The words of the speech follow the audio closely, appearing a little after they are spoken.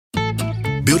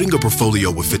Building a portfolio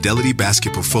with Fidelity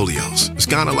Basket Portfolios is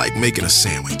kind of like making a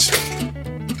sandwich.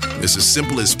 It's as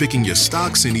simple as picking your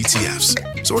stocks and ETFs,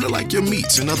 sort of like your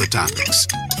meats and other toppings,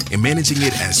 and managing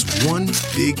it as one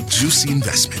big, juicy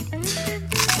investment.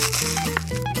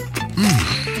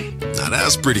 Now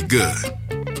that's pretty good.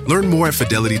 Learn more at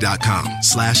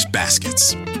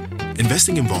fidelity.com/baskets.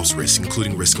 Investing involves risk,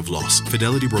 including risk of loss.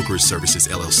 Fidelity Brokerage Services,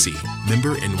 LLC.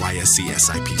 Member NYSE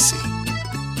SIPC.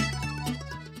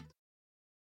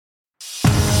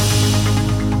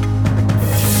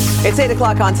 It's 8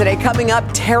 o'clock on today. Coming up,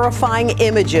 terrifying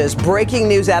images. Breaking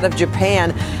news out of Japan.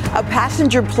 A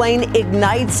passenger plane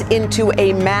ignites into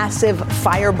a massive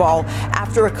fireball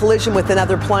after a collision with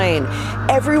another plane.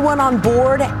 Everyone on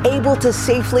board able to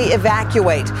safely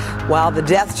evacuate, while the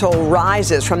death toll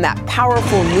rises from that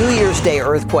powerful New Year's Day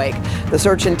earthquake. The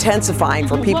search intensifying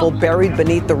for people buried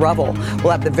beneath the rubble.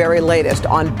 We'll have the very latest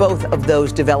on both of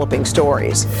those developing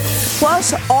stories.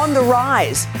 Plus, on the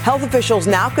rise, health officials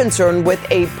now concerned with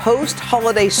a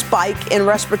post-holiday spike in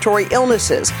respiratory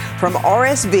illnesses, from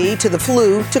RSV to the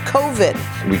flu to COVID.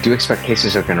 We do expect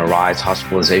cases are going to rise.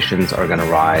 Hospitalizations are going to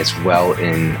rise well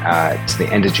in to the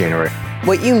end of January.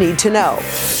 What you need to know.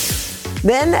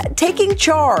 Then taking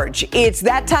charge. It's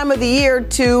that time of the year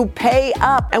to pay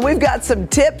up. And we've got some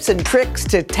tips and tricks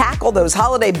to tackle those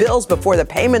holiday bills before the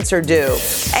payments are due.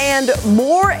 And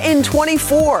more in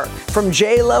 24, from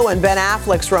J-Lo and Ben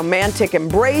Affleck's romantic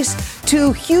embrace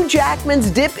to Hugh Jackman's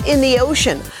dip in the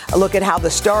ocean. A look at how the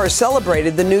stars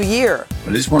celebrated the new year.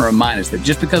 I just want to remind us that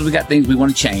just because we got things we want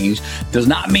to change does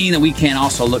not mean that we can't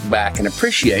also look back and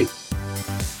appreciate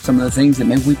some of the things that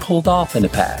maybe we pulled off in the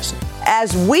past.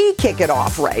 As we kick it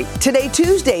off right, today,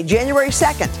 Tuesday, January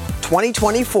 2nd,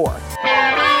 2024.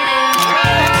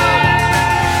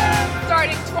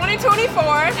 Starting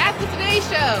 2024 at the Today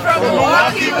Show. From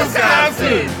Milwaukee,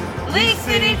 Wisconsin. Lake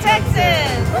City,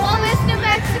 Texas. Columbus, New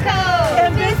Mexico.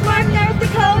 And Bismarck, North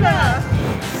Dakota.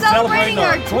 Celebrating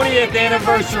our 20th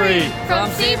anniversary. From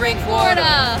Sebring,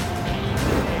 Florida.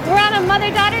 We're on a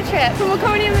mother-daughter trip from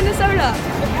Waconia, Minnesota.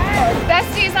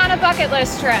 Besties on a bucket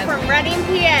list trip from Reading,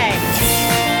 PA.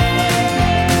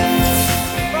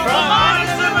 From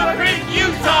Montezuma Creek,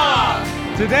 Utah.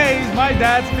 Today's my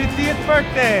dad's 50th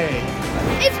birthday.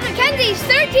 It's Mackenzie's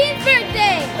 13th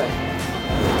birthday.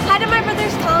 Hi to my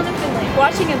brothers Colin and Finley,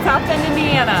 watching in South Bend,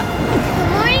 Indiana.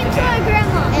 Good morning to our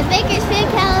grandma in Bakersfield,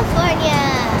 California.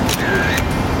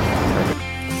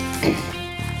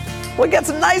 We got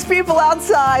some nice people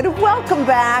outside. Welcome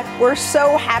back. We're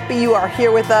so happy you are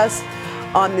here with us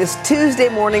on this Tuesday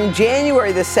morning,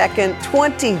 January the 2nd,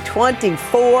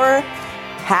 2024.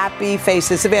 Happy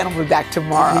faces. Savannah will be back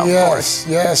tomorrow, of course.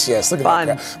 Yes. Look at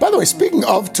that. By the way, speaking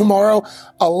of tomorrow,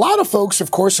 a lot of folks, of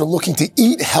course, are looking to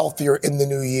eat healthier in the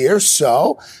new year.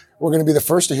 So we're going to be the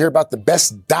first to hear about the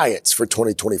best diets for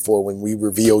 2024 when we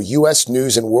reveal U.S.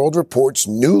 News and World Report's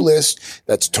new list.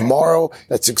 That's tomorrow.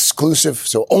 That's exclusive.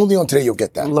 So only on Today you'll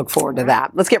get that. Look forward to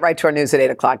that. Let's get right to our news at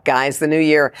 8 o'clock, guys. The new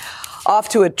year off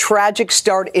to a tragic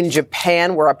start in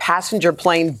Japan, where a passenger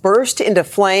plane burst into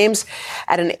flames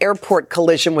at an airport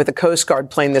collision with a Coast Guard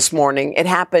plane this morning. It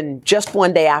happened just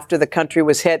one day after the country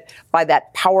was hit by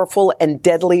that powerful and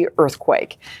deadly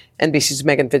earthquake. NBC's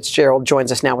Megan Fitzgerald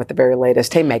joins us now with the very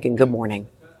latest. Hey, Megan, good morning.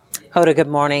 Hoda, good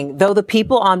morning. Though the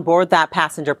people on board that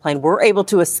passenger plane were able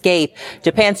to escape,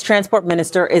 Japan's transport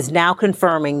minister is now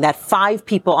confirming that 5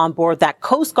 people on board that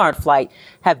Coast Guard flight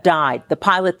have died. The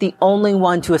pilot, the only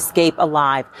one to escape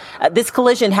alive. This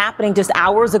collision happening just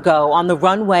hours ago on the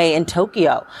runway in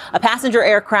Tokyo. A passenger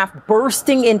aircraft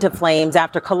bursting into flames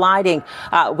after colliding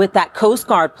with that Coast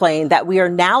Guard plane that we are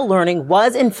now learning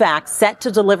was in fact set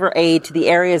to deliver aid to the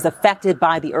areas affected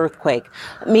by the earthquake.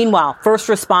 Meanwhile, first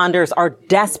responders are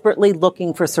desperately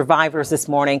looking for survivors this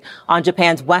morning on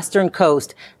Japan's western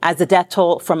coast as the death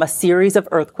toll from a series of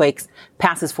earthquakes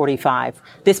passes 45.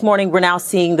 This morning, we're now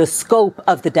seeing the scope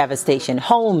of the devastation.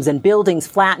 Homes and buildings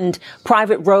flattened,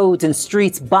 private roads and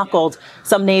streets buckled,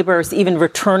 some neighbors even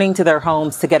returning to their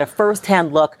homes to get a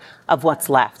firsthand look of what's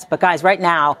left. But guys, right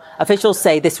now, officials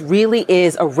say this really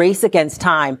is a race against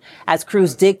time as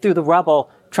crews dig through the rubble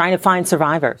trying to find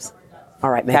survivors. All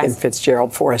right, Megan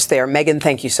Fitzgerald for us there. Megan,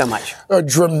 thank you so much. A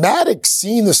dramatic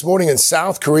scene this morning in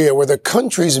South Korea where the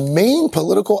country's main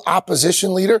political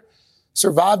opposition leader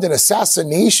survived an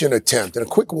assassination attempt. And a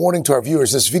quick warning to our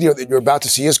viewers, this video that you're about to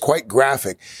see is quite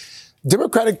graphic.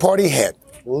 Democratic Party head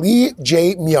Lee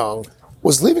Jae-myung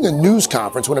was leaving a news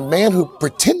conference when a man who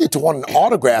pretended to want an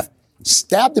autograph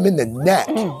stabbed him in the neck.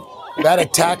 That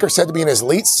attacker, said to be in his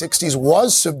late 60s,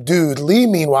 was subdued. Lee,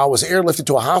 meanwhile, was airlifted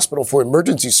to a hospital for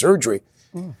emergency surgery.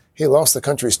 He lost the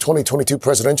country's 2022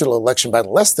 presidential election by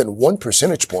less than 1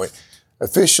 percentage point.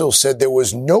 Officials said there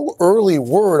was no early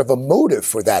word of a motive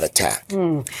for that attack.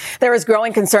 There is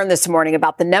growing concern this morning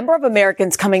about the number of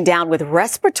Americans coming down with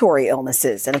respiratory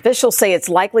illnesses. And officials say it's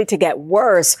likely to get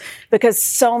worse because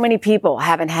so many people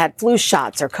haven't had flu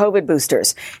shots or COVID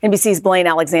boosters. NBC's Blaine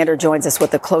Alexander joins us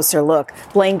with a closer look.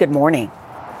 Blaine, good morning.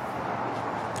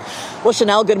 Well,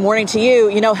 Chanel, good morning to you.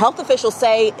 You know, health officials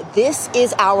say this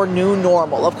is our new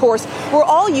normal. Of course, we're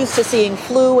all used to seeing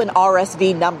flu and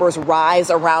RSV numbers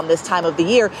rise around this time of the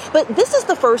year, but this is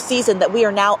the first season that we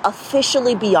are now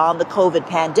officially beyond the COVID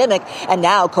pandemic, and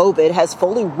now COVID has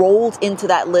fully rolled into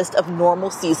that list of normal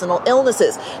seasonal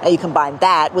illnesses. Now, you combine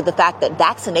that with the fact that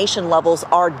vaccination levels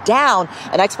are down,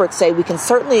 and experts say we can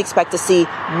certainly expect to see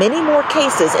many more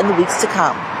cases in the weeks to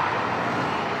come.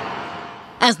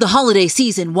 As the holiday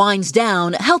season winds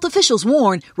down, health officials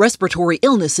warn respiratory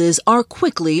illnesses are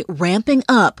quickly ramping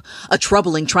up. A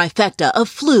troubling trifecta of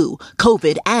flu,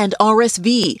 COVID, and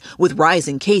RSV, with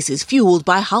rising cases fueled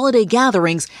by holiday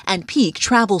gatherings and peak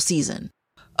travel season.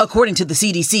 According to the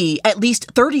CDC, at least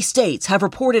 30 states have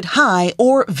reported high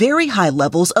or very high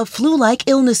levels of flu-like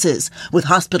illnesses, with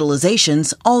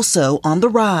hospitalizations also on the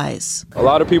rise. A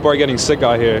lot of people are getting sick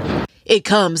out here. It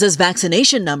comes as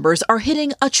vaccination numbers are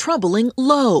hitting a troubling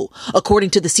low.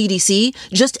 According to the CDC,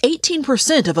 just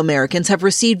 18% of Americans have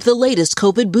received the latest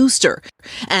COVID booster,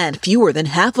 and fewer than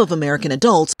half of American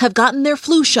adults have gotten their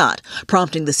flu shot,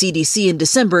 prompting the CDC in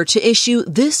December to issue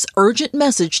this urgent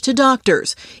message to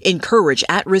doctors: encourage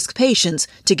at-risk patients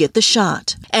to get the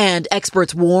shot. And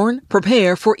experts warn,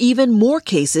 prepare for even more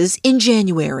cases in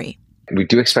January. We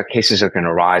do expect cases are going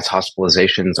to rise.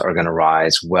 Hospitalizations are going to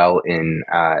rise well in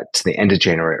to the end of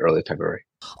January, early February.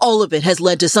 All of it has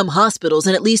led to some hospitals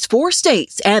in at least 4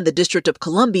 states and the District of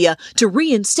Columbia to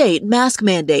reinstate mask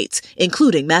mandates,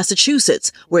 including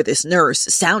Massachusetts, where this nurse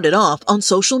sounded off on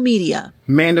social media.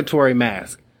 Mandatory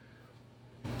mask.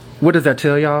 What does that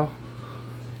tell y'all?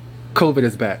 COVID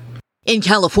is back. In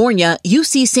California,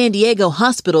 UC San Diego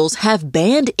hospitals have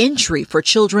banned entry for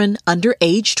children under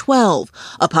age 12,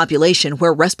 a population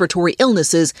where respiratory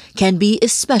illnesses can be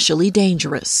especially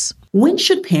dangerous. When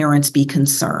should parents be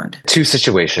concerned? 2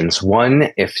 situations. One,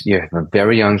 if you have a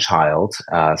very young child,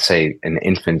 say an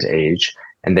infant age,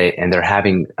 and they're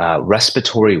having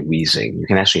respiratory wheezing, you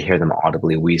can actually hear them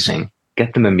audibly wheezing,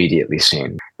 get them immediately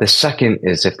seen. The second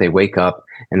is if they wake up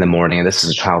in the morning, and this is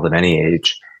a child of any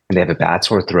age, and they have a bad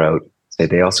sore throat,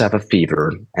 they also have a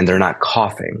fever, and they're not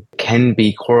coughing, can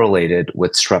be correlated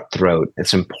with strep throat.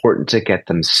 It's important to get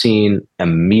them seen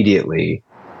immediately.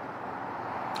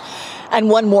 And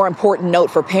one more important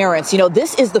note for parents,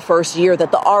 this is the first year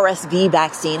that the RSV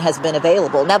vaccine has been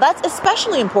available. Now, that's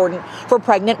especially important for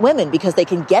pregnant women because they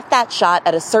can get that shot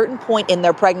at a certain point in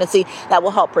their pregnancy that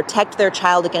will help protect their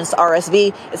child against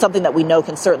RSV. It's something that we know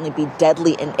can certainly be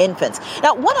deadly in infants.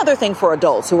 Now, one other thing for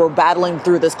adults who are battling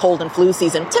through this cold and flu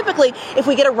season, typically, if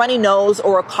we get a runny nose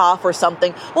or a cough or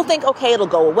something, we'll think, okay, it'll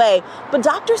go away. But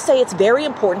doctors say it's very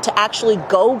important to actually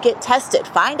go get tested,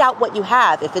 find out what you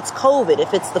have, if it's COVID,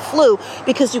 if it's the flu,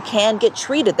 because you can get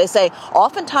treated. They say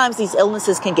oftentimes these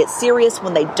illnesses can get serious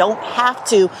when they don't have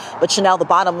to. But Chanel, the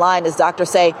bottom line is doctors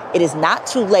say it is not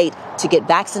too late to get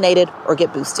vaccinated or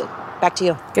get boosted. Back to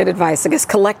you. Good advice. I guess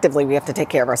collectively we have to take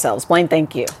care of ourselves. Blaine,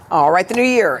 thank you. All right, the new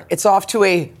year. It's off to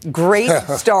a great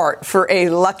start for a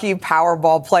lucky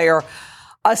Powerball player.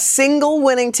 A single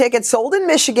winning ticket sold in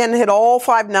Michigan hit all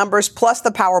 5 numbers plus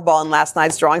the Powerball in last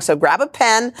night's drawing. So grab a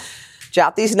pen.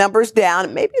 Jot these numbers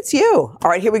down. Maybe it's you. All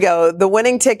right, here we go. The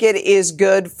winning ticket is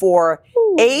good for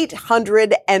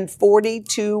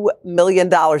 $842 million.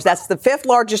 That's the 5th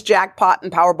largest jackpot in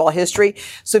Powerball history.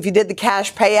 So if you did the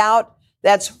cash payout,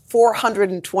 that's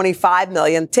 $425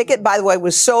 million. Ticket, by the way,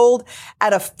 was sold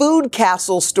at a Food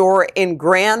Castle store in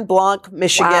Grand Blanc,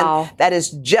 Michigan. Wow. That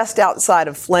is just outside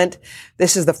of Flint.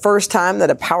 This is the first time that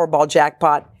a Powerball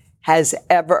jackpot has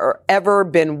ever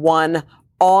been won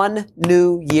on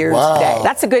New Year's Day.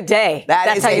 That's a good day.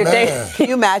 That's how your day. Can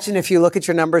you imagine if you look at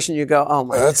your numbers and you go, oh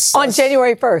my God. On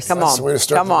January 1st. That's the way to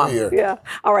start the new year. Yeah.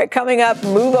 All right, coming up,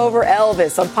 Move Over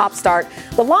Elvis on Pop Start,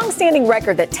 the long-standing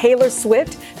record that Taylor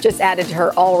Swift just added to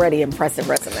her already impressive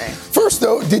resume. First,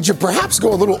 though, did you perhaps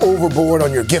go a little overboard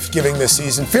on your gift giving this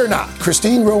season? Fear not.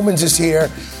 Christine Romans is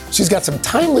here. She's got some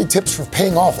timely tips for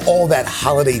paying off all that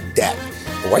holiday debt.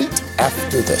 Right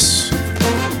after this.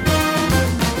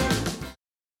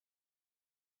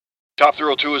 Top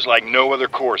Thrill 2 is like no other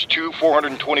course. 2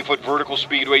 420-foot vertical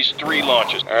speedways, 3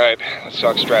 launches. All right, let's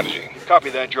talk strategy. Copy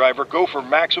that, driver. Go for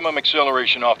maximum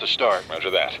acceleration off the start. Roger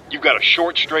that. You've got a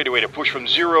short straightaway to push from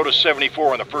 0 to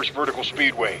 74 on the first vertical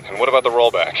speedway. And what about the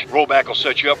rollback? Rollback will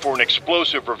set you up for an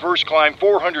explosive reverse climb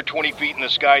 420 feet in the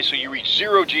sky so you reach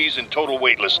 0 G's in total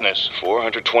weightlessness.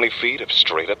 420 feet of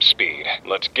straight-up speed.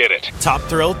 Let's get it. Top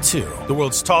Thrill 2, the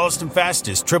world's tallest and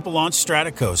fastest triple-launch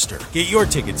strata coaster. Get your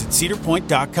tickets at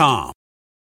cedarpoint.com.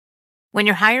 When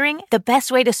you're hiring, the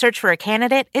best way to search for a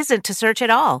candidate isn't to search at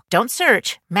all. Don't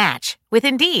search, match with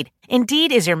Indeed.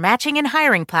 Indeed is your matching and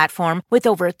hiring platform with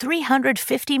over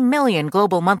 350 million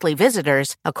global monthly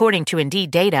visitors, according to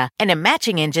Indeed data, and a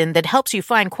matching engine that helps you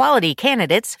find quality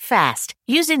candidates fast.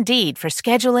 Use Indeed for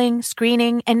scheduling,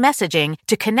 screening, and messaging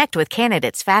to connect with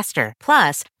candidates faster.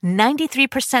 Plus,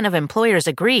 93% of employers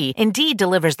agree Indeed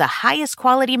delivers the highest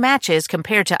quality matches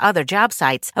compared to other job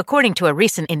sites, according to a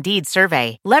recent Indeed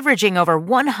survey. Leveraging over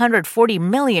 140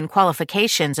 million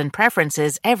qualifications and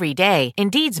preferences every day,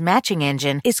 Indeed's matching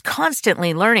engine is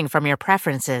constantly learning from your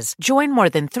preferences. Join more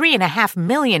than 3.5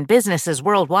 million businesses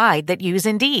worldwide that use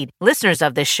Indeed. Listeners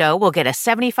of this show will get a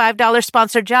 $75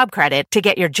 sponsored job credit to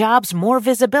get your jobs more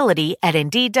visibility at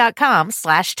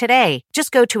Indeed.com/today.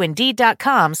 Just go to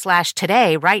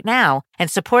Indeed.com/today right now and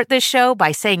support this show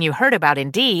by saying you heard about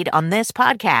Indeed on this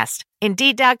podcast.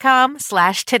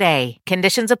 Indeed.com/today.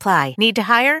 Conditions apply. Need to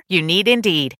hire? You need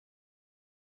Indeed.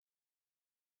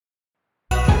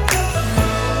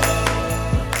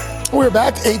 We're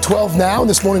back, 8:12 now, and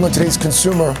this morning on today's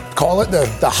Consumer, call it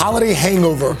the holiday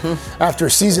hangover. After a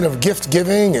season of gift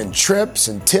giving and trips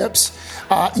and tips,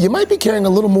 you might be carrying a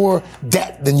little more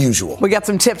debt than usual. We got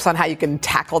some tips on how you can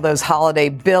tackle those holiday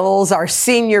bills. Our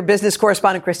senior business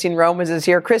correspondent, Christine Romans, is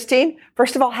here. Christine,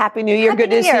 first of all, Happy New Year.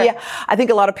 Good to see you. I think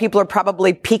a lot of people are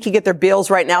probably peeking at their bills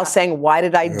right now saying, why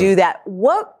did I do that?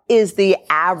 What is the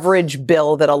average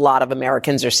bill that a lot of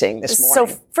Americans are seeing this morning?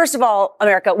 So first of all,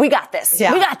 America, we got this.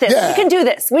 Yeah. We got this. Yeah. We can do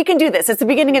this. We can do this. It's the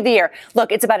beginning of the year.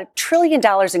 Look, it's about $1 trillion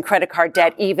in credit card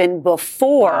debt even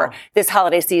before this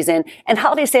holiday season. And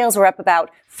holiday sales were up about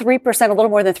 3%, a little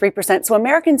more than 3%. So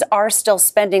Americans are still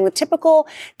spending the typical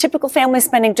family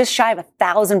spending just shy of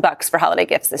 $1,000 for holiday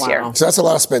gifts this year. So that's a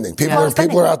lot of spending. People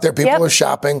are out there. People are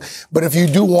shopping. But if you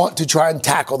do want to try and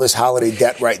tackle this holiday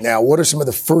debt right now, what are some of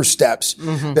the first steps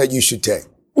that you should take?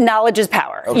 Knowledge is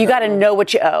power. Okay. You got to know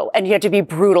what you owe, and you have to be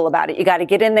brutal about it. You got to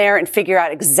get in there and figure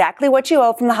out exactly what you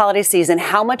owe from the holiday season,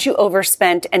 how much you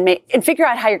overspent, and figure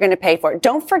out how you're going to pay for it.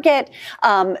 Don't forget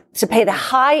to pay the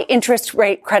high interest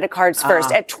rate credit cards first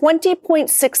at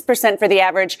 20.6% for the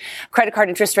average credit card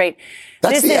interest rate.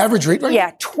 That's the average rate, right?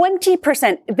 Yeah,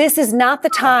 20%. This is not the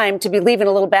time to be leaving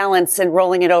a little balance and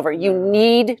rolling it over. You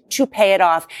need to pay it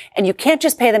off, and you can't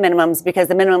just pay the minimums because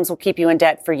the minimums will keep you in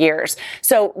debt for years.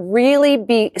 So really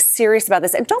be serious about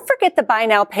this. And don't forget the buy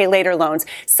now, pay later loans.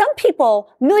 Some people,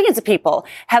 millions of people,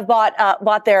 have bought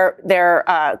their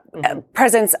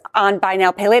presents on buy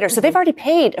now, pay later. So they've already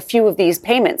paid a few of these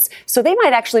payments. So they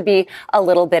might actually be a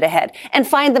little bit ahead. And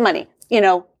find the money.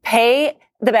 Pay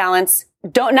the balance.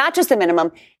 Not just the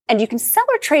minimum. And you can sell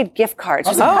or trade gift cards.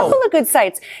 There's a couple of good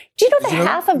sites. Do you know that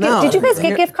half of did you guys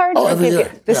get gift cards? Oh, every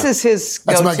year. This is his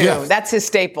go-to. That's his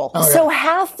staple. Oh, yeah. So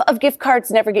half of gift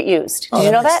cards never get used. Did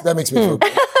you know that? That makes me feel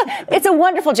good. It's a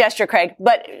wonderful gesture, Craig,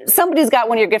 but somebody's got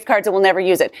one of your gift cards and will never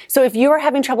use it. So if you are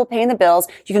having trouble paying the bills,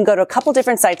 you can go to a couple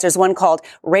different sites. There's one called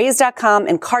Raise.com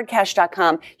and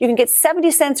CardCash.com. You can get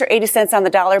 70 cents or 80 cents on the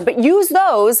dollar, but use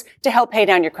those to help pay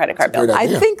down your credit card bill. I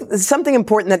think something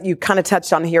important that you kind of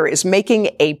touched on here is making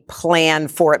a plan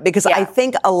for it, because I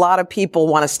think a lot of people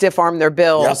want to stiff arm their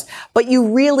bills, but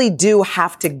you really do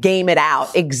have to game it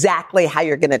out exactly how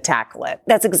you're going to tackle it.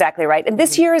 That's exactly right. And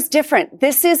this year is different.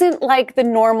 This isn't like the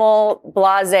normal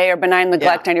blasé or benign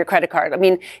neglect on your credit card. I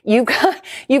mean, you've got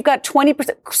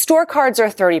 20%. Store cards are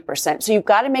 30%. So you've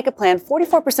got to make a plan.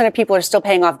 44% of people are still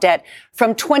paying off debt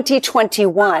from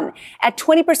 2021. At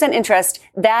 20% interest,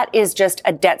 that is just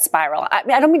a debt spiral. I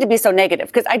don't mean to be so negative,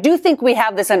 because I do think we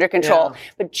have this under control,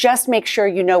 but just make sure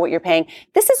you know what you're paying.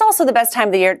 This is also the best time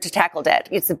of the year to tackle debt.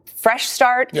 It's a fresh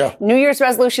start, New Year's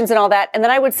resolutions and all that. And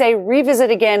then I would say revisit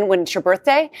again when it's your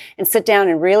birthday and sit down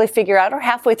and really figure out, or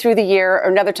halfway through the year or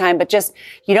another time, but just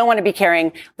you don't want to be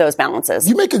carrying those balances.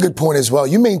 You make a good point as well.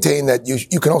 You maintain that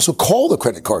you can also call the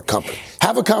credit card company,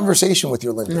 have a conversation with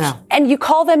your lenders. Yeah. And you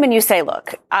call them and you say,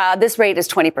 look, this rate is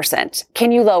 20%.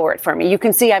 Can you lower it for me? You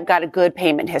can see I've got a good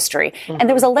payment history. And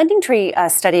there was a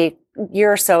LendingTree study a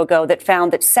year or so ago that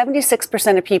found that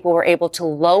 76% of people were able to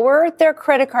lower their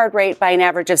credit card rate by an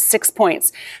average of 6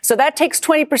 points. So that takes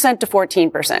 20% to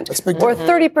 14%. Or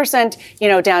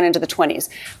 30%, down into the 20s.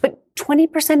 But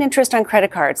 20% interest on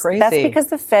credit cards. Crazy. That's because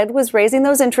the Fed was raising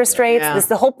those interest rates. Yeah.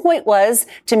 The whole point was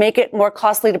to make it more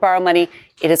costly to borrow money.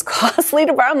 It is costly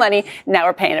to borrow money. Now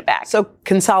we're paying it back. So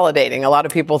consolidating. A lot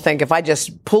of people think if I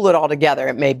just pull it all together,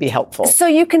 it may be helpful. So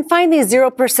you can find these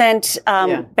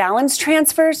 0% balance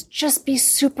transfers. Just be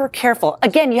super careful.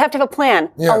 Again, you have to have a plan.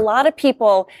 Yeah. A lot of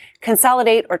people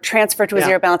consolidate or transfer to a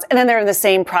zero balance, and then they're in the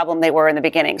same problem they were in the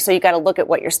beginning. So you got to look at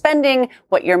what you're spending,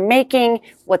 what you're making,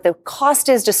 what the cost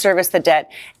is to service the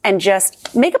debt, and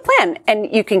just make a plan,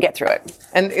 and you can get through it.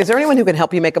 And is there anyone who can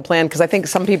help you make a plan? Because I think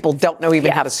some people don't know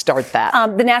even how to start that.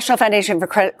 The National Foundation for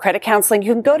Credit Counseling,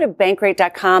 you can go to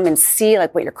bankrate.com and see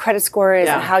like what your credit score is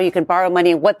and how you can borrow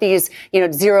money, what these,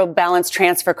 zero balance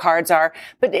transfer cards are.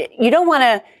 But you don't want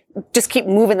to just keep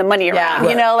moving the money around.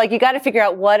 You got to figure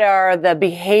out what are the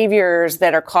behaviors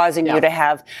that are causing you to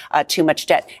have too much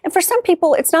debt. And for some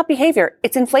people, it's not behavior,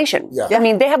 it's inflation. Yeah. I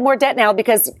mean, they have more debt now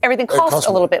because everything costs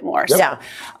a little bit more. Yep.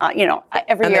 So,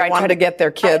 every year I want to get their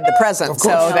kid the present. So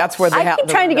that's where they have. I keep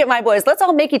trying to get my boys, let's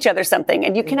all make each other something.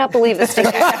 And you cannot believe this thing.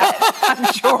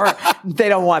 I'm sure they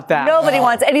don't want that. Nobody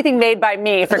wants anything made by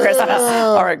me for Christmas.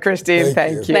 All right, Christine,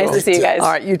 thank you. Nice to see you guys. All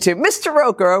right, you too. Mr.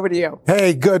 Roker, over to you.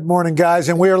 Hey, good morning, guys.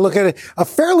 And we are looking at a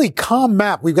fairly calm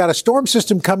map. We've got a storm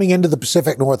system coming into the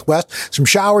Pacific Northwest, some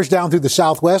showers down through the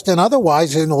Southwest, and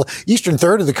otherwise in the eastern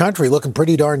third of the country looking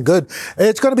pretty darn good.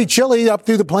 It's going to be chilly up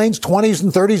through the plains, 20s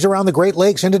and 30s around the Great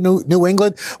Lakes into New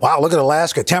England. Wow, look at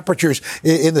Alaska. Temperatures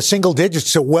in the single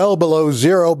digits, so well below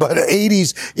zero, but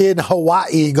 80s in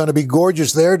Hawaii. Going to be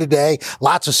gorgeous there today.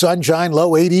 Lots of sunshine,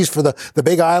 low 80s for the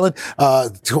Big Island.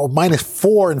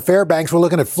 -4 in Fairbanks. We're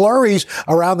looking at flurries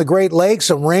around the Great Lakes,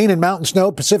 some rain and mountain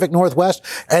snow, Pacific Northwest,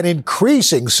 and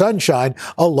increasing sunshine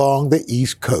along the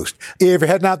East Coast. If you're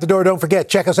heading out the door, don't forget,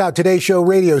 check us out. Today's Show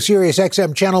Radio, Sirius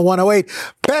XM Channel 108.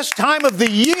 Best time of the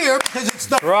year because it's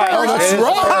the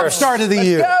top start of the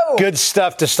year. Good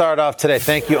stuff to start off today.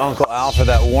 Thank you, Uncle Al, for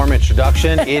that warm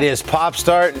introduction. It is Pop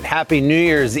Start. Happy New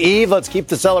Year's Eve. Let's keep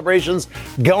the celebrations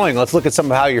going. Let's look at some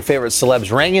of how your favorite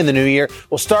celebs rang in the new year.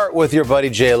 We'll start with your buddy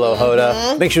J-Lo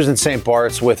Hoda. I think she was in St.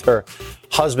 Bart's with her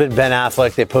husband, Ben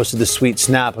Affleck. They posted the sweet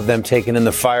snap of them taking in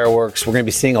the fireworks. We're going to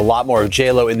be seeing a lot more of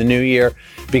J-Lo in the new year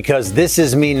because This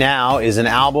Is Me Now is an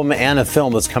album and a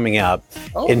film that's coming out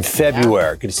in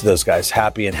February. Good to see those guys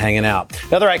happy and hanging out.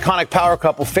 Another iconic power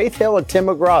couple, Faith Hill and Tim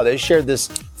McGraw. They shared this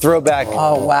throwback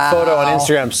photo on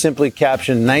Instagram, simply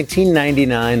captioned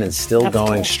 1999 and still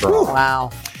going strong.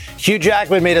 Wow. Hugh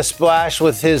Jackman made a splash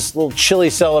with his little chilly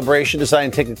celebration,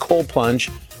 deciding to take a cold plunge.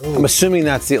 I'm assuming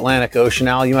that's the Atlantic Ocean.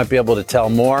 Al, you might be able to tell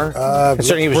more.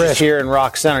 Considering he was just here in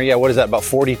Rock Center. Yeah, what is that, about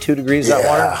 42 degrees, that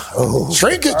water?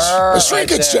 Shrinkage. The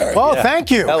shrinkage there. Oh, thank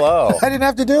you. Hello. I didn't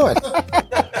have to do it.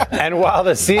 And while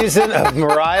the season of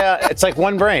Mariah, it's like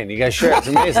one brain. You guys share it. It's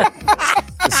amazing.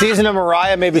 The season of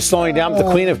Mariah may be slowing down, but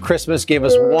the Queen of Christmas gave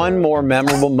us one more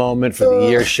memorable moment for the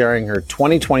year, sharing her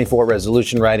 2024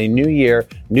 resolution, writing, "New year,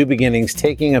 new beginnings,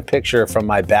 taking a picture from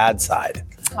my bad side."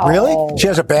 Really? She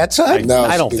has a bad side? No,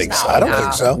 I don't think so. I don't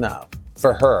think so. No.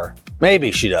 For her.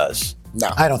 Maybe she does. No.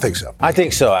 I don't think so. I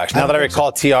think so, actually. Now that I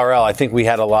recall TRL, I think we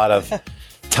had a lot of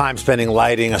time spending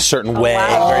lighting a certain way,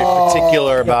 very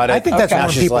particular about it. I think that's one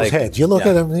of people's heads. You look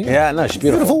at them. Yeah, no, she's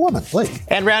beautiful. Beautiful woman, please.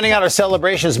 And rounding out our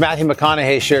celebrations, Matthew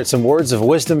McConaughey shared some words of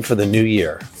wisdom for the new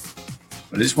year.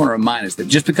 I just want to remind us that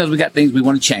just because we got things we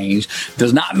want to change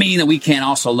does not mean that we can't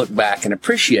also look back and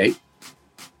appreciate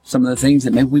some of the things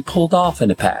that maybe we pulled off in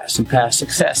the past, some past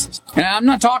successes. And I'm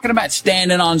not talking about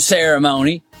standing on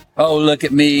ceremony. Oh, look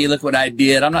at me. Look what I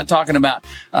did. I'm not talking about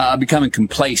becoming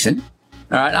complacent.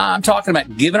 All right. I'm talking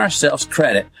about giving ourselves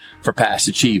credit for past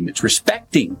achievements,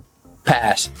 respecting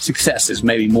past successes,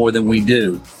 maybe more than we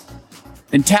do,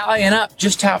 and tallying up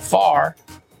just how far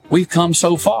we've come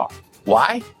so far.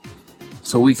 Why?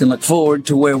 So we can look forward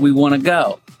to where we want to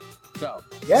go.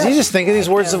 Yes. Did you just think of these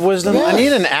words of wisdom? Yes. I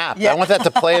need an app. I want that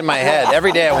to play in my head.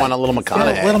 Every day I want a little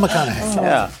McConaughey. Little McConaughey.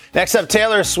 Yeah. Next up,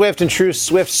 Taylor Swift. In true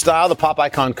Swift style, the pop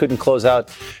icon couldn't close out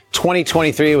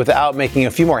 2023 without making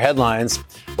a few more headlines.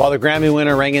 While the Grammy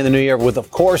winner rang in the new year with, of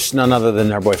course, none other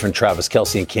than her boyfriend Travis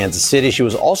Kelce in Kansas City, she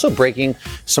was also breaking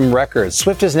some records.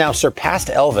 Swift has now surpassed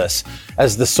Elvis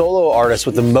as the solo artist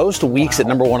with the most weeks at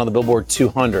number one on the Billboard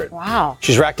 200. Wow.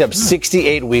 She's racked up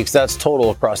 68 weeks. That's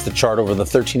total across the chart over the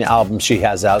 13 albums she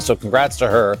has out. So congrats to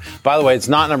her. By the way, it's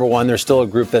not number one. There's still a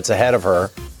group that's ahead of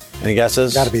her. Any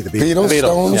guesses? Got to be the Beatles. The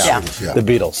Beatles. The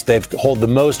Beatles. They hold the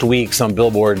most weeks on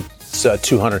Billboard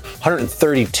It's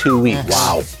 132 weeks.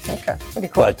 Wow. Okay, pretty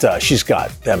cool. But she's got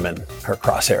them in her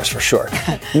crosshairs for sure.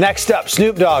 Next up,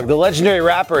 Snoop Dogg, the legendary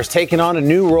rapper, is taking on a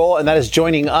new role, and that is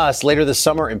joining us later this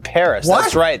summer in Paris. What?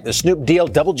 That's right, the Snoop Deal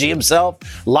Double G himself,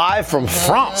 live from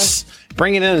France.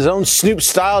 Bringing in his own Snoop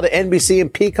style to NBC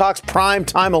and Peacock's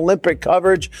primetime Olympic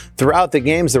coverage. Throughout the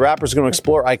games, the rappers are going to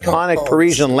explore iconic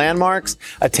Parisian landmarks,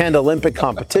 attend Olympic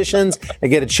competitions, and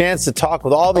get a chance to talk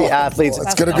with all the athletes.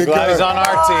 It's going to be glad good. he's on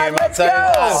our team. Let's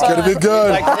go. It's going to be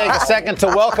good. I'd like to take a second to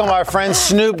welcome our friend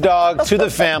Snoop Dogg to the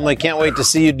family. Can't wait to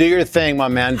see you do your thing, my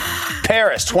man.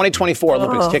 Paris 2024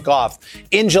 Olympics kick off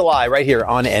in July right here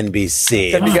on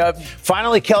NBC. Gonna be good.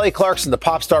 Finally, Kelly Clarkson, the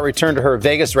pop star, returned to her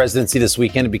Vegas residency this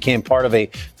weekend and became part of a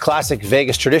classic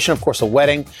Vegas tradition, of course, a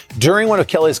wedding. During one of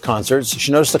Kelly's concerts,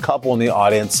 she noticed a couple in the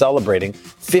audience celebrating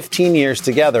 15 years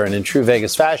together. And in true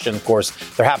Vegas fashion, of course,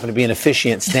 there happened to be an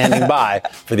officiant standing by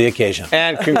for the occasion.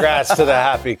 And congrats to the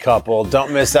happy couple.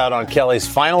 Don't miss out on Kelly's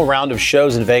final round of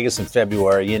shows in Vegas in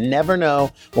February. You never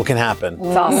know what can happen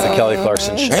awesome. at the Kelly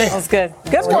Clarkson show. That was good.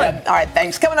 Good one. All right,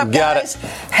 thanks. Coming up, Got guys,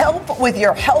 help with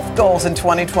your health goals in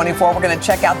 2024. We're going to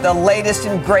check out the latest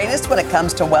and greatest when it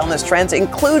comes to wellness trends,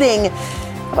 including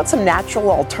how about some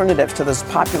natural alternatives to those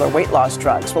popular weight loss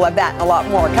drugs. We'll have that and a lot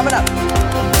more coming up.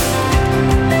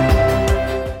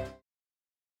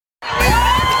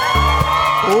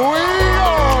 We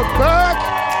are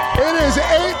back. It is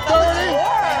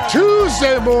 8:30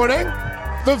 Tuesday morning,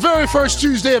 the very first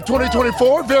Tuesday of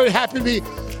 2024. Very happy to be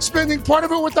spending part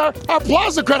of it with our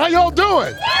Plaza crowd. How y'all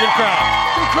doing? Good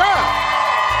crowd. Good crowd.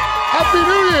 Happy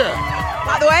New Year.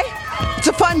 By the way, it's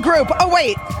a fun group. Oh,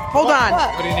 wait. Hold on.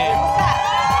 What do you need?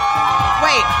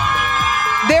 Wait.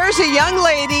 There's a young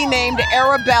lady named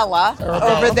Arabella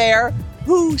over there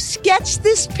who sketched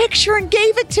this picture and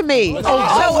gave it to me. Oh,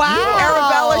 wow.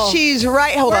 Arabella, she's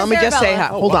right. Hold on. Let me just say hi.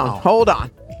 Hold on.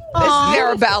 This is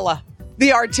Arabella,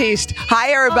 the artiste.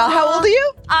 Hi, Arabella. How old are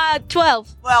you?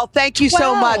 12. Well, thank you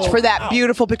so much for that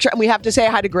beautiful picture. And we have to say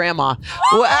hi to Grandma.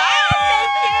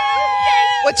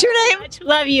 What's your name?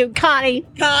 Love you, Connie.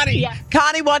 Connie. Yeah.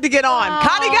 Connie wanted to get on.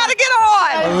 Connie got to get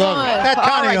on. I love it. That All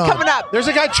Connie right, on. coming up. There's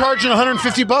a guy charging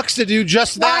 $150 to do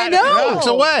just that. I know. It's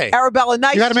away. Arabella,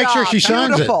 nice You got to make sure job. she signs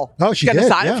Beautiful. it. Oh, she Got to did.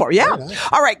 sign it for. Yeah. Very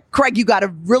nice. All right, Craig, you got a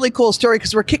really cool story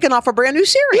because we're kicking off a brand new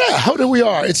series. Yeah, how do we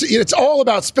are? It's all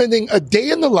about spending a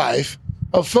day in the life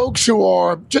of folks who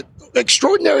are just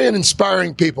extraordinary and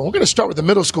inspiring people. We're going to start with a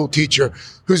middle school teacher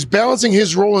who's balancing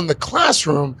his role in the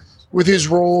classroom with his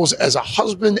roles as a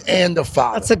husband and a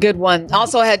father. That's a good one.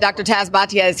 Also ahead, Dr. Taz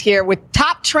Bhatia is here with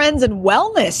top trends in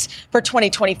wellness for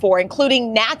 2024,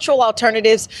 including natural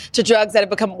alternatives to drugs that have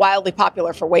become wildly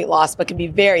popular for weight loss, but can be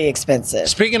very expensive.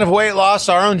 Speaking of weight loss,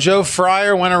 our own Joe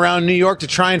Fryer went around New York to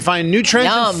try and find new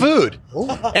trends in food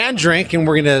and drink, and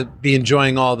we're going to be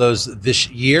enjoying all those this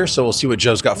year, so we'll see what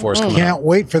Joe's got for us coming up. Can't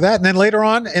wait for that. And then later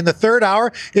on in the third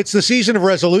hour, it's the season of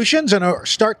resolutions. And our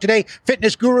start today,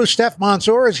 fitness guru Steph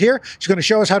Mansour is here. She's going to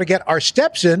show us how to get our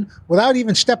steps in without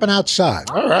even stepping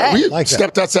outside. All right. We like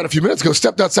stepped outside a few minutes ago,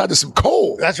 stepped outside to some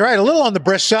cold. That's right. A little on the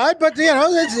brisk side, but, you know,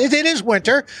 it is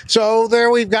winter. So there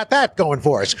we've got that going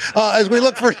for us. As we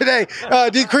look for today,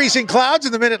 decreasing clouds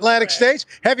in the mid-Atlantic states,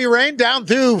 heavy rain down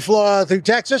through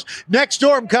Texas. Next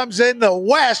storm comes in the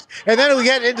west, and then we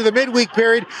get into the midweek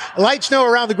period. Light snow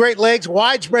around the Great Lakes,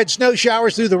 widespread snow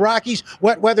showers through the Rockies,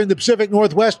 wet weather in the Pacific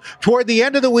Northwest. Toward the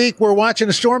end of the week, we're watching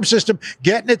a storm system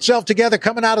getting itself together,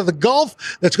 coming out of the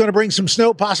Gulf. That's going to bring some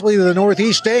snow possibly to the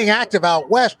northeast, staying active out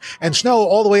west, and snow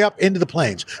all the way up into the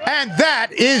plains. And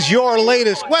that is your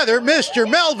latest weather, Mr.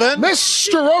 Melvin.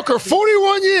 Mr. Roker,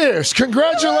 41 years.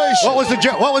 Congratulations. What was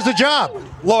the job?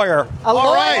 Lawyer.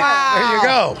 All right. Wow. There you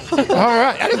go. All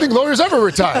right. I didn't think lawyers ever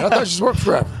retired. I thought you just worked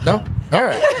forever. No? All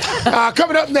right.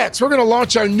 Coming up next, we're going to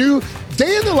launch our new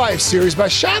Day in the Life series by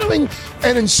shadowing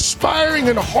an inspiring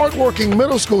and hardworking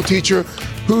middle school teacher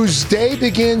whose day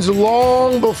begins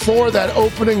long before that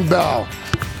opening bell.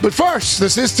 But first,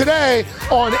 this is Today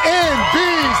on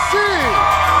NBC.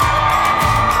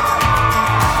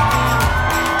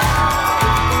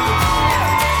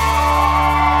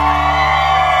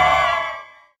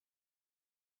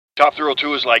 Top Thrill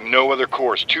 2 is like no other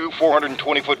course. 2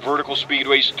 420-foot vertical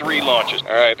speedways, 3 launches. All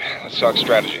right, let's talk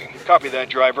strategy. Copy that,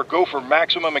 driver. Go for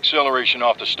maximum acceleration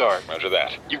off the start. Roger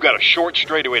that. You've got a short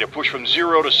straightaway to push from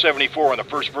 0 to 74 on the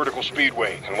first vertical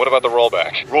speedway. And what about the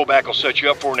rollback? Rollback will set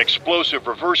you up for an explosive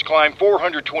reverse climb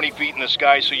 420 feet in the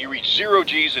sky so you reach 0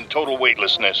 G's in total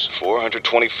weightlessness.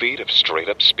 420 feet of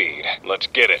straight-up speed. Let's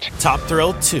get it. Top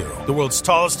Thrill 2, the world's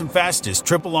tallest and fastest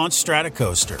triple-launch strata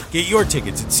coaster. Get your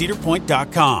tickets at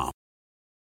cedarpoint.com.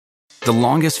 The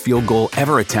longest field goal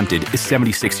ever attempted is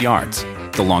 76 yards.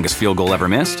 The longest field goal ever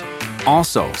missed?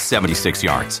 Also 76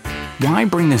 yards. Why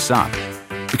bring this up?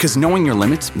 Because knowing your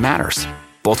limits matters,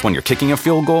 both when you're kicking a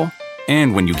field goal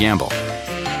and when you gamble.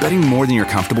 Betting more than you're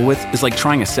comfortable with is like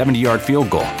trying a 70-yard field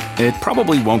goal. It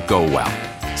probably won't go well.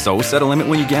 So set a limit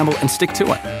when you gamble and stick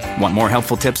to it. Want more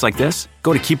helpful tips like this?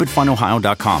 Go to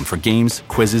keepitfunohio.com for games,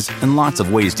 quizzes, and lots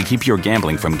of ways to keep your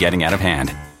gambling from getting out of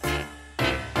hand.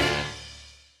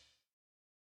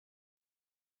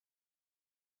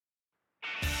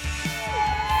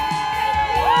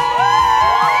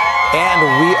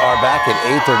 And we are back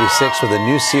at 8:36 with a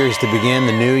new series to begin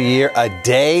the new year, A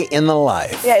Day in the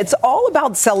Life. Yeah, it's all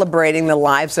about celebrating the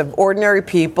lives of ordinary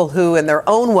people who, in their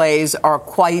own ways, are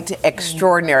quite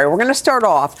extraordinary. We're going to start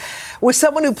off with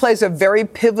someone who plays a very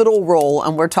pivotal role,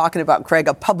 and we're talking about, Craig,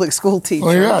 a public school teacher.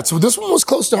 Oh, yeah. So this one was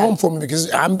close to home for me because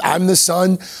I'm the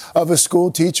son of a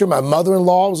school teacher. My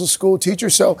mother-in-law was a school teacher.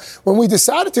 So when we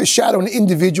decided to shadow an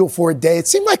individual for a day, it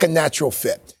seemed like a natural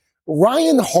fit.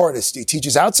 Ryan Hardesty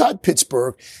teaches outside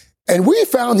Pittsburgh, and we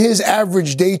found his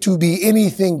average day to be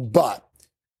anything but.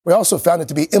 We also found it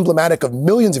to be emblematic of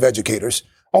millions of educators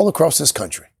all across this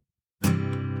country.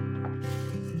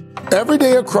 Every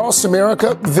day across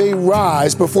America, they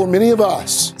rise before many of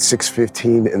us.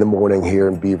 6:15 in the morning here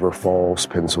in Beaver Falls,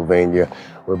 Pennsylvania.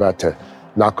 We're about to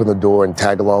knock on the door and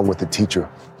tag along with the teacher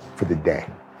for the day.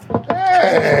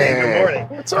 Hey, good morning.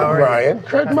 What's up, Ryan?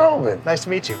 Craig Melvin. Nice to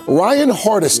meet you. Ryan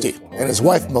Hardesty and his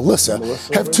wife, Melissa,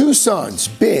 have two sons,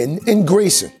 Ben and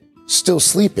Grayson, still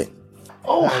sleeping.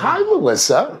 Oh, hi,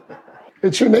 Melissa.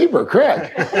 It's your neighbor,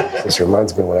 Craig. This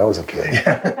reminds me when I was a kid.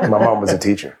 My mom was a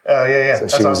teacher. Oh, yeah.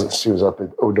 So she was up at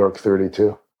Dark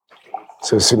 32.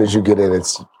 So as soon as you get in,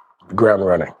 it's ground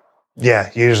running. Yeah,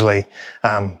 usually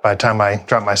by the time I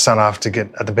drop my son off to get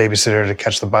at the babysitter to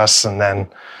catch the bus and then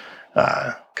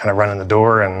kind of run in the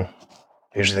door, and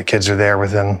usually the kids are there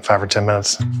within 5 or 10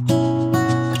 minutes.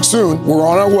 Soon, we're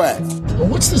on our way. Well,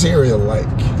 what's this area like?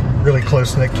 Really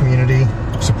close-knit community,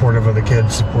 supportive of the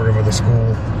kids, supportive of the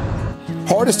school.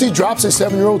 Hardesty drops his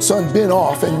 7-year-old son Ben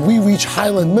off, and we reach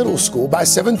Highland Middle School by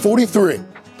 7:43.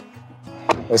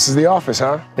 This is the office,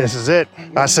 huh? This is it.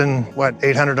 Us and,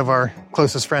 800 of our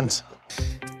closest friends.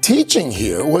 Teaching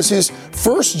here was his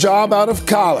first job out of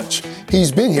college.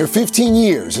 He's been here 15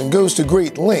 years and goes to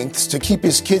great lengths to keep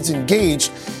his kids engaged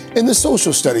in the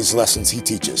social studies lessons he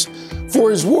teaches.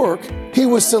 For his work, he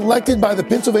was selected by the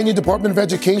Pennsylvania Department of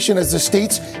Education as the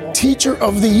state's Teacher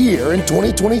of the Year in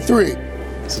 2023.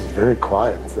 This is very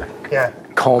quiet. Yeah.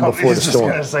 Calm before the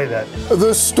storm. I was just going to say that.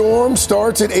 The storm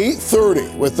starts at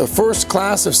 8:30 with the first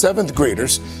class of 7th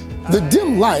graders. The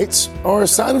dim lights are a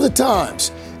sign of the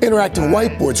times. Interactive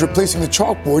whiteboards replacing the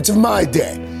chalkboards of my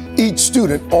day. Each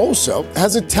student also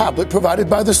has a tablet provided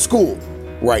by the school.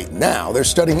 Right now, they're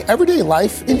studying everyday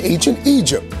life in ancient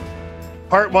Egypt.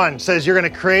 Part 1 says you're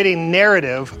going to create a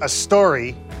narrative, a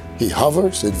story. He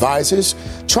hovers, advises,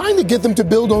 trying to get them to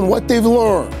build on what they've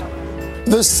learned.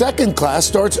 The second class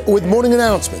starts with morning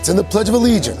announcements and the Pledge of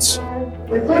Allegiance.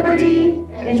 With liberty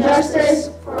and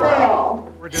justice for all.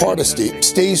 Hardesty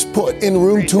stays put in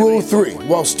room 203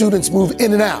 while students move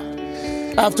in and out.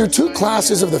 After 2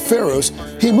 classes of the Pharaohs,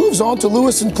 he moves on to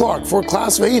Lewis and Clark for a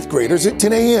class of 8th graders at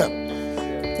 10 a.m.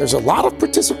 There's a lot of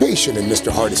participation in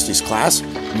Mr. Hardesty's class,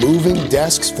 moving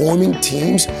desks, forming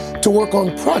teams to work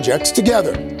on projects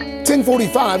together.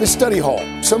 10:45 is study hall.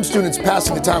 Some students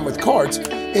passing the time with cards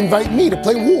invite me to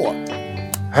play war.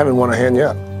 I haven't won a hand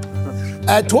yet.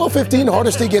 At 12:15,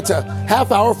 Hardesty gets a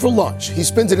half hour for lunch. He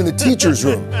spends it in the teacher's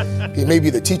room. He may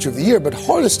be the teacher of the year, but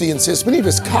Hardesty insists many of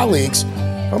his colleagues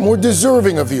are more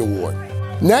deserving of the award.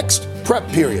 Next, prep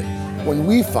period, when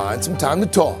we find some time to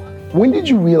talk. When did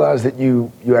you realize that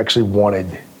you actually wanted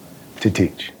to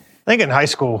teach? I think in high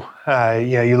school,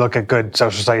 you look at good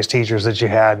social studies teachers that you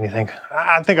had and you think,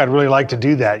 I think I'd really like to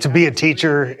do that. To be a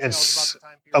teacher, it's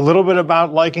a little bit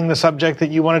about liking the subject that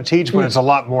you want to teach, but it's a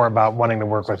lot more about wanting to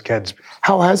work with kids.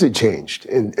 How has it changed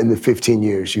in the 15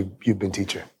 years you've been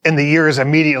teaching? In the years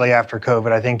immediately after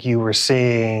COVID, I think you were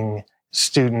seeing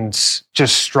students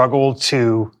just struggle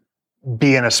to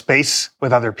be in a space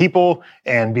with other people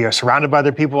and be surrounded by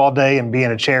other people all day and be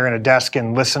in a chair and a desk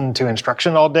and listen to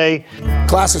instruction all day.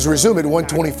 Classes resume at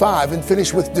 1:25 and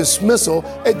finish with dismissal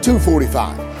at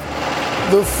 2:45.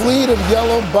 The fleet of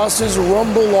yellow buses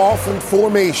rumble off in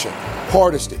formation.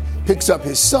 Hardesty picks up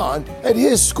his son at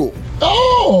his school.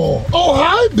 Oh,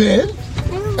 hi, Ben.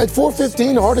 At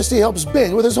 4:15, Hardesty helps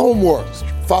Ben with his homework,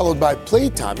 followed by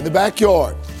playtime in the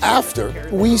backyard. After,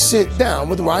 we sit down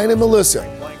with Ryan and Melissa.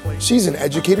 She's an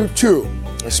educator too,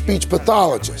 a speech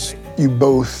pathologist. You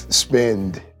both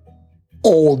spend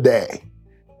all day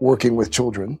working with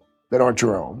children that aren't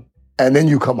your own and then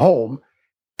you come home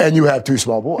and you have 2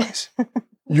 small boys.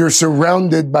 You're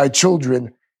surrounded by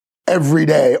children every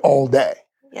day, all day.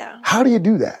 Yeah. How do you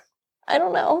do that? I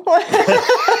don't know.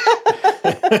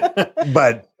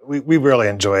 But we really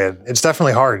enjoy it. It's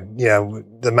definitely hard.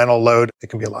 The mental load, it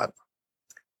can be a lot.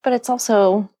 But it's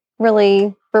also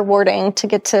really rewarding to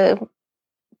get to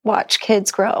watch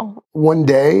kids grow. One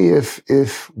day,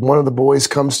 if one of the boys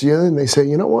comes to you and they say,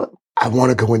 you know what? I want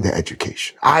to go into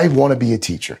education. I want to be a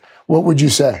teacher. What would you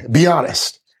say? Be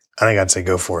honest. I think I'd say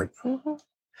go for it. Mm-hmm.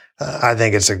 I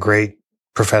think it's a great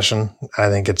profession. I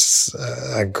think it's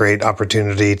a great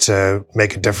opportunity to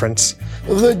make a difference.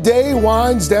 The day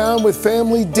winds down with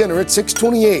family dinner at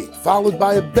 6:28, followed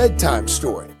by a bedtime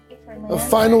story. A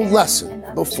final lesson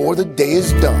before the day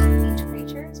is done.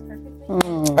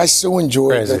 I so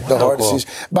enjoy the hard season.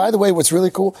 By the way, what's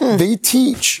really cool, they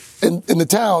teach in the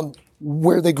town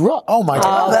where they grew up. Oh, my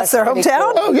God. Oh, that's their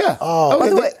hometown? Oh, yeah. By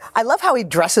the way, I love how he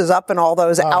dresses up in all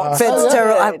those outfits.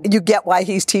 You get why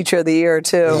he's teacher of the year,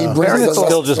 too. It's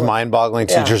still just mind-boggling.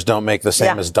 Teachers don't make the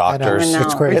same as doctors.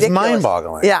 It's crazy. It's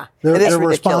mind-boggling. Yeah. They're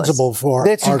responsible for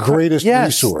our greatest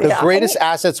resource. The greatest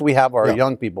assets we have are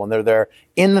young people, and they're there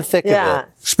in the thick of it.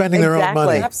 Spending their own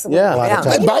money. Absolutely. Yeah.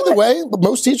 And by the way,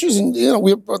 most teachers, and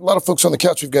we have a lot of folks on the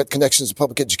couch, we've got connections to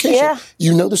public education. Yeah.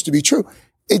 You know this to be true.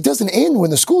 It doesn't end when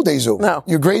the school day's over. No.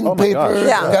 You're grading papers. You've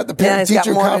got the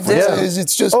parent-teacher conferences.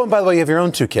 It's just... Oh, and by the way, you have your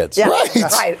own 2 kids. Yeah.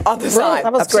 Right. On the side.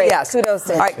 That was great. Yes. Kudos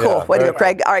to him. All right, cool. Way to go,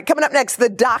 Craig. All right, coming up next, the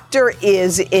doctor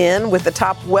is in with the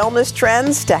top wellness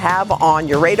trends to have on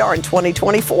your radar in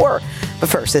 2024. But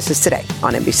first, this is Today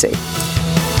on NBC.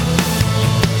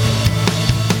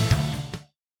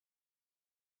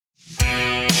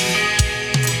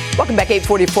 Welcome back,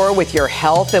 844, with your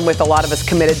health, and with a lot of us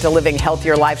committed to living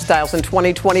healthier lifestyles in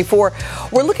 2024.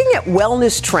 We're looking at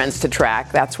wellness trends to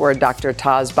track. That's where Dr.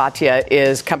 Taz Bhatia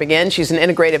is coming in. She's an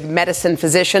integrative medicine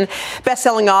physician,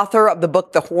 best-selling author of the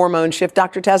book, The Hormone Shift.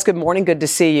 Dr. Taz, good morning. Good to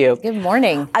see you. Good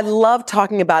morning. I love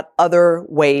talking about other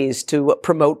ways to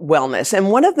promote wellness. And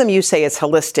one of them you say is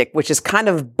holistic, which is kind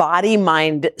of body,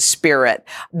 mind, spirit,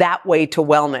 that way to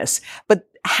wellness. But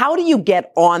how do you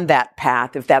get on that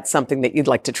path if that's something that you'd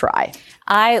like to try?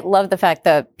 I love the fact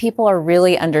that people are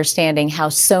really understanding how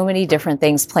so many different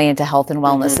things play into health and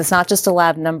wellness. Mm-hmm. It's not just a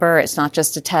lab number. It's not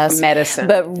just a test. Medicine.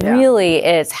 But really,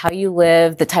 it's how you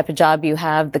live, the type of job you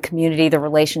have, the community, the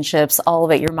relationships, all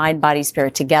of it, your mind, body,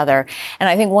 spirit together. And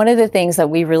I think one of the things that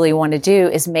we really want to do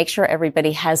is make sure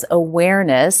everybody has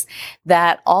awareness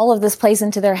that all of this plays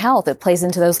into their health. It plays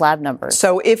into those lab numbers.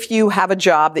 So if you have a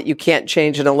job that you can't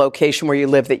change in a location where you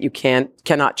live that you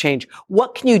cannot change,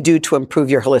 what can you do to improve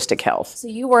your holistic health? So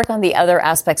you work on the other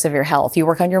aspects of your health. You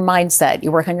work on your mindset.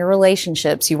 You work on your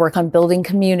relationships. You work on building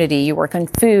community. You work on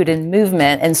food and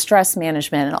movement and stress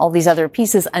management and all these other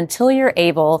pieces until you're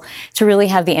able to really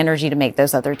have the energy to make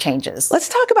those other changes. Let's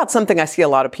talk about something I see a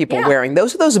lot of people wearing.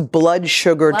 Those are those blood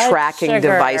sugar tracking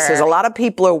devices. A lot of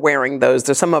people are wearing those.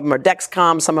 Some of them are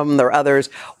Dexcom, some of them are others.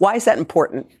 Why is that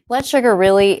important? Blood sugar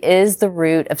really is the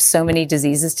root of so many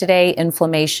diseases today.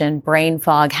 Inflammation, brain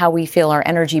fog, how we feel, our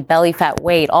energy, belly fat,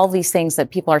 weight, all these things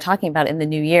that people are talking about in the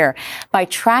new year. By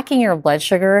tracking your blood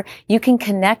sugar, you can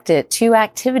connect it to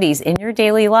activities in your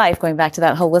daily life, going back to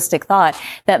that holistic thought,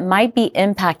 that might be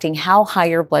impacting how high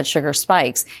your blood sugar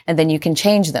spikes, and then you can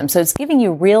change them. So it's giving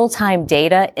you real-time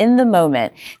data in the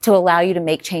moment to allow you to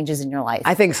make changes in your life.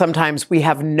 I think sometimes we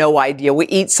have no idea. We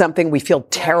eat something, we feel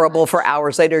terrible for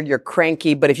hours later, you're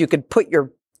cranky, but if you could put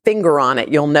your finger on it,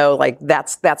 you'll know, like,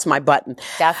 that's my button.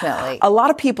 Definitely. A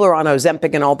lot of people are on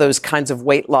Ozempic and all those kinds of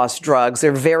weight loss drugs.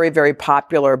 They're very, very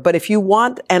popular. But if you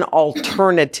want an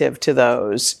alternative to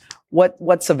those,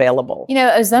 what's available? You know,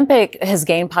 Ozempic has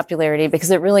gained popularity because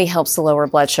it really helps to lower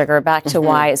blood sugar, back to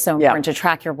why it's so important to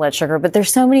track your blood sugar. But there's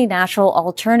so many natural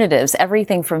alternatives,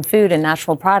 everything from food and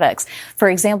natural products. For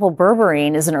example,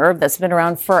 berberine is an herb that's been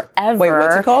around forever. Wait,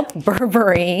 what's it called?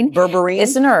 Berberine. Berberine?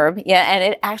 It's an herb, and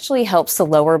it actually helps to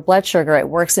lower blood sugar. It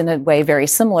works in a way very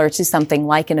similar to something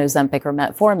like an Ozempic or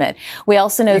metformin. We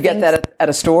also know you get that at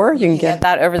a store? You can get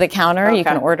that over the counter. Okay. You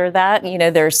can order that. You know,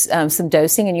 there's some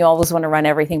dosing, and you always want to run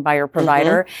everything by your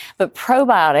provider. But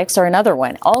probiotics are another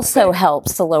one. Also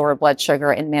helps to lower blood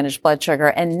sugar and manage blood sugar.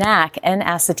 And NAC,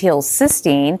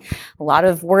 N-acetylcysteine, a lot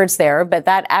of words there, but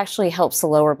that actually helps to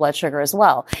lower blood sugar as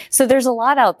well. So there's a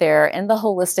lot out there in the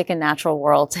holistic and natural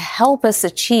world to help us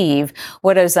achieve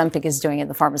what Ozempic is doing in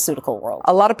the pharmaceutical world.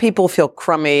 A lot of people feel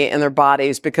crummy in their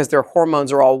bodies because their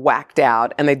hormones are all whacked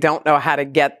out and they don't know how to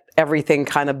get everything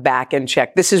kind of back in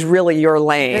check. This is really your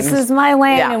lane. This is my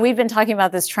lane, Yeah. and we've been talking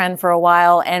about this trend for a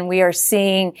while, and we are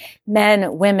seeing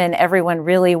men, women, everyone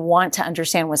really want to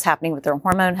understand what's happening with their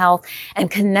hormone health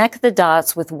and connect the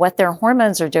dots with what their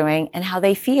hormones are doing and how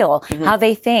they feel, how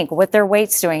they think, what their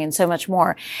weight's doing, and so much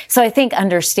more. So I think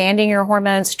understanding your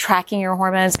hormones, tracking your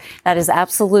hormones, that is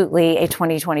absolutely a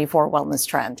 2024 wellness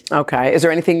trend. Okay. Is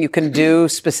there anything you can do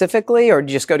specifically, or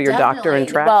do you just go to your doctor and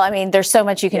track? Well, I mean, there's so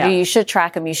much you can do. You should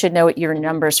track them. You should know your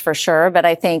numbers for sure. But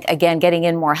I think, again, getting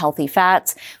in more healthy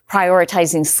fats,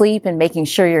 prioritizing sleep and making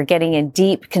sure you're getting in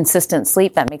deep, consistent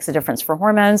sleep, that makes a difference for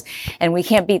hormones. And we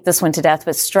can't beat this one to death,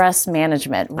 but stress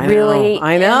management really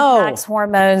impacts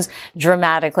hormones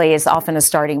dramatically. Is often a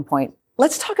starting point.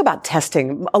 Let's talk about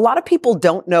testing. A lot of people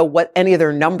don't know what any of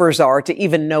their numbers are to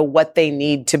even know what they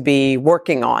need to be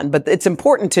working on, but it's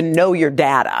important to know your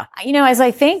data. You know, as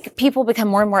I think people become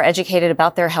more and more educated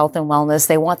about their health and wellness,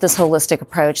 they want this holistic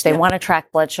approach. They want to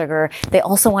track blood sugar. They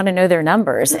also want to know their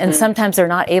numbers. And sometimes they're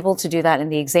not able to do that in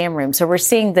the exam room. So we're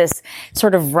seeing this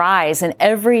sort of rise in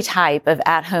every type of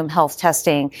at-home health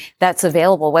testing that's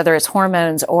available, whether it's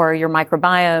hormones or your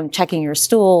microbiome, checking your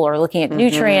stool or looking at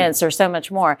nutrients or so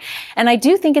much more. And I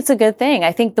do think it's a good thing.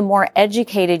 I think the more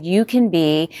educated you can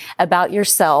be about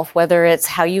yourself, whether it's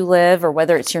how you live or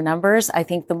whether it's your numbers, I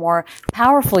think the more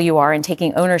powerful you are in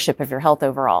taking ownership of your health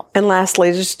overall. And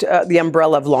lastly, just the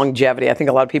umbrella of longevity. I think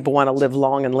a lot of people want to live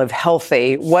long and live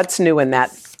healthy. What's new in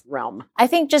that realm? I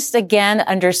think just, again,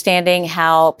 understanding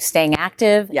how staying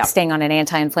active, staying on an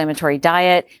anti-inflammatory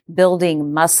diet,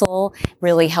 building muscle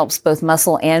really helps both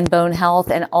muscle and bone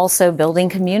health, and also building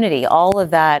community. All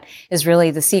of that is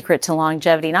really the secret to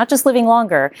longevity, not just living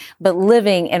longer, but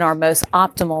living in our most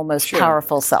optimal, most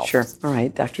powerful self. Sure. All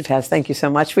right, Dr. Taz, thank you so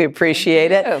much. We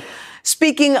appreciate it.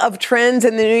 Speaking of trends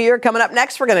in the new year, coming up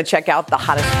next, we're going to check out the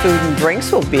hottest food and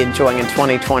drinks we'll be enjoying in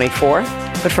 2024.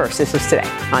 But first, this is Today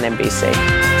on NBC.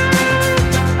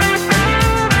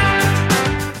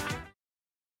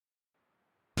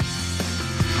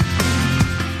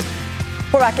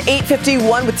 We're back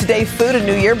 8:51 with Today Food. A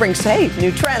new year brings,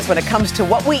 new trends when it comes to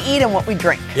what we eat and what we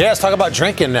drink. Yeah, let's talk about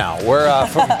drinking now.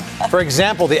 For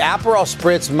example, the Aperol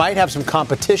Spritz might have some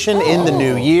competition in the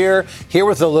new year. Here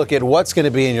with a look at what's going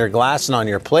to be in your glass and on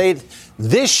your plate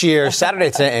this year.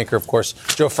 Saturday Today anchor, of course,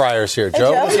 Joe Fryer is here.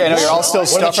 Joe? Yeah, I know you're all still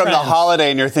stuck from the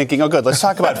holiday and you're thinking, oh, good, let's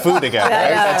talk about food again, right?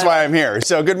 That's why I'm here.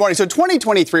 So good morning. So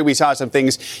 2023, we saw some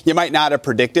things you might not have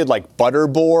predicted, like butter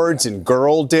boards and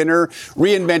girl dinner.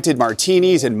 Reinvented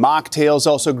martinis and mocktails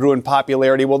also grew in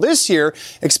popularity. Well, this year,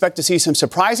 expect to see some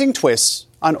surprising twists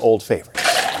on old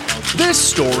favorites. This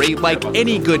story, like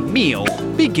any good meal,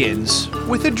 begins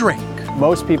with a drink.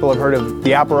 Most people have heard of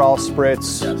the Aperol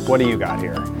Spritz. What do you got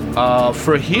here?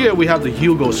 For here, we have the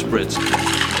Hugo Spritz.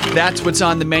 That's what's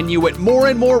on the menu at more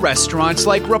and more restaurants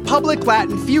like Republic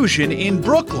Latin Fusion in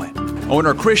Brooklyn.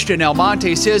 Owner Christian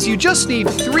Almonte says you just need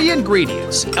 3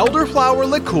 ingredients: elderflower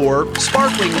liqueur,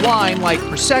 sparkling wine like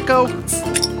Prosecco,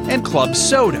 and club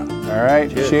soda. All right,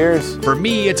 cheers. For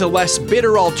me, it's a less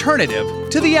bitter alternative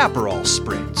to the Aperol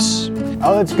Spritz.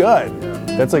 Oh, that's good.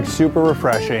 That's like super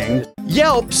refreshing.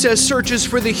 Yelp says searches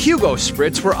for the Hugo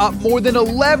Spritz were up more than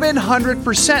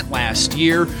 1,100% last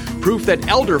year, proof that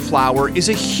elderflower is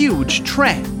a huge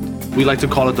trend. We like to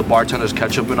call it the bartender's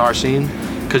ketchup in our scene,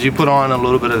 because you put on a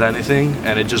little bit of anything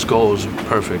and it just goes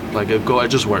perfect. It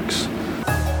just works.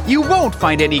 You won't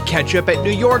find any ketchup at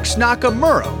New York's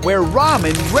Nakamura, where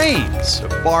ramen reigns,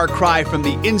 a far cry from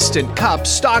the instant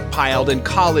cups stockpiled in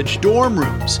college dorm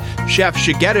rooms. Chef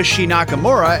Shigerushi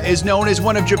Nakamura is known as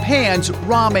one of Japan's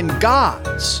ramen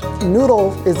gods.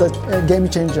 Noodle is a game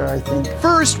changer, I think.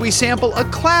 First, we sample a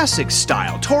classic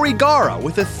style, torigara,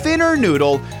 with a thinner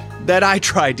noodle that I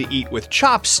tried to eat with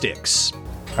chopsticks.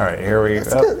 All right, here we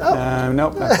go.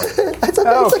 Nope. It's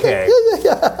okay.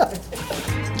 Yeah.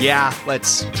 Yeah,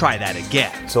 let's try that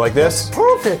again. So like this?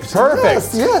 Perfect.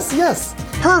 Yes.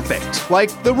 Perfect, like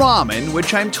the ramen,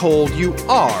 which I'm told you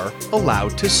are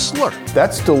allowed to slurp.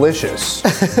 That's delicious.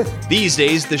 These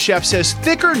days, the chef says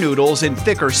thicker noodles and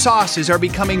thicker sauces are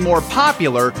becoming more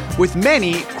popular, with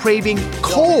many craving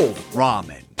cold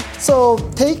ramen. So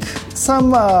take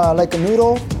some like a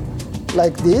noodle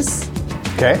like this.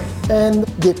 Okay. And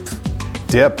dip,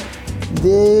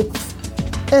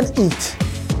 and eat.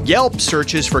 Yelp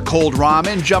searches for cold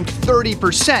ramen jumped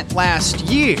 30% last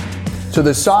year. So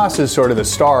the sauce is sort of the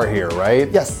star here, right?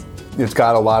 Yes. It's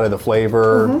got a lot of the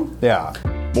flavor. Yeah.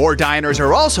 More diners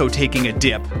are also taking a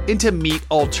dip into meat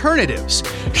alternatives.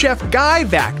 Chef Guy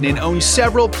Vaknin owns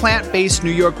several plant-based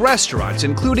New York restaurants,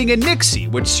 including a Nixie,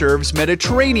 which serves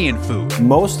Mediterranean food.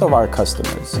 Most of our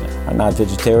customers are not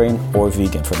vegetarian or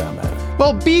vegan for that matter.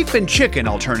 While beef and chicken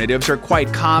alternatives are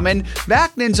quite common,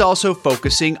 Vaknin's also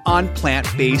focusing on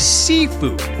plant-based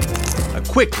seafood, a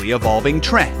quickly evolving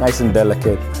trend. Nice and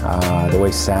delicate, the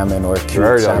way salmon or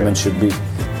cured salmon should be.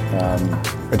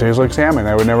 It tastes like salmon.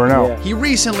 I would never know. Yeah. He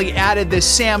recently added this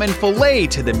salmon fillet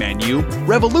to the menu,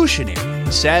 revolutionary,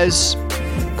 he says.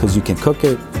 Because you can cook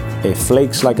it, it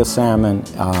flakes like a salmon,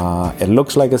 it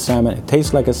looks like a salmon, it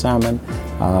tastes like a salmon.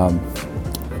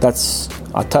 That's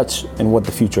a touch in what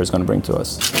the future is going to bring to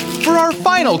us. For our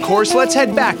final course, let's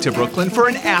head back to Brooklyn for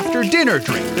an after-dinner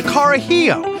drink, the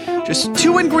Carajillo. Just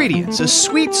 2 ingredients, a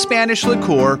sweet Spanish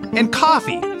liqueur and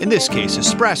coffee, in this case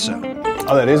espresso.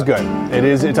 Oh, that is good. It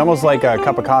is. It's almost like a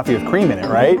cup of coffee with cream in it,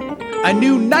 right? A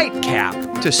new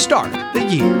nightcap to start the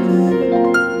year.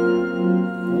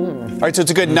 All right, so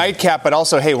it's a good nightcap, but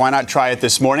also, hey, why not try it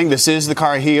this morning? This is the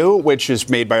Carajillo, which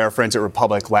is made by our friends at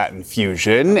Republic Latin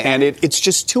Fusion, and it's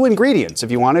just 2 ingredients.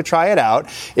 If you want to try it out,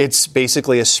 it's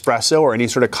basically espresso or any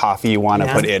sort of coffee you want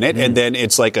to put in it, and then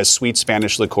it's like a sweet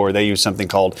Spanish liqueur. They use something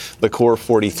called Liqueur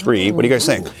 43. What do you guys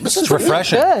think? This is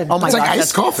refreshing. Good. Oh my It's gosh, like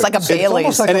iced coffee. It's like a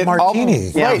Bailey's. Almost like a martini.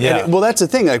 Right. Yeah. And well, that's the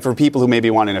thing. Like for people who maybe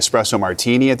want an espresso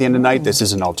martini at the end of the night, this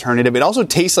is an alternative. It also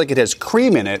tastes like it has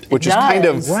cream in it, which is kind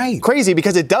of crazy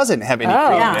because it doesn't have any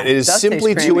cream in it. It is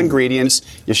simply 2 ingredients.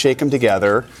 You shake them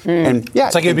together, and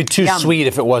it's like it would be too sweet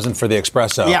if it wasn't for the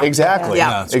espresso. Yeah, exactly.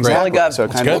 Yeah, it's exactly. really good. So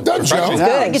kind of Well done, Joe. Good.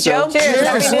 Thank you, Joe. Cheers.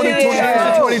 Happy New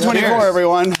Year. 2024,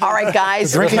 everyone. All right,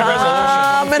 guys. Drinking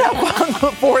Coming up on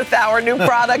the 4th hour, new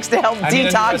products to help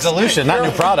detox. Resolution, not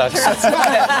new products.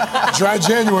 Dry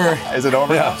January. Is it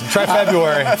over? Yeah. Try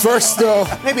February. First, though,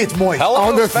 Maybe it's moist.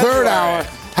 on the 3rd hour,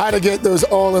 how to get those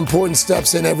all-important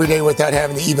steps in every day without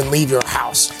having to even leave your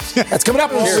house. That's coming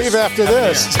up. We'll leave after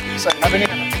this.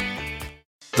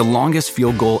 The longest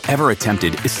field goal ever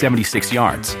attempted is 76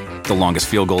 yards. The longest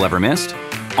field goal ever missed?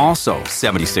 Also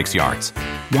 76 yards.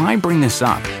 Why bring this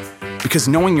up? Because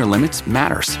knowing your limits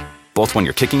matters, both when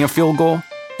you're kicking a field goal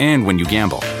and when you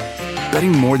gamble.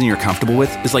 Betting more than you're comfortable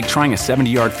with is like trying a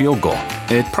 70-yard field goal.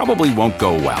 It probably won't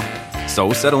go well.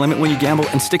 So set a limit when you gamble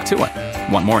and stick to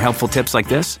it. Want more helpful tips like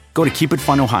this? Go to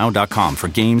keepitfunohio.com for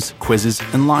games, quizzes,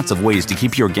 and lots of ways to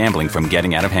keep your gambling from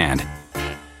getting out of hand.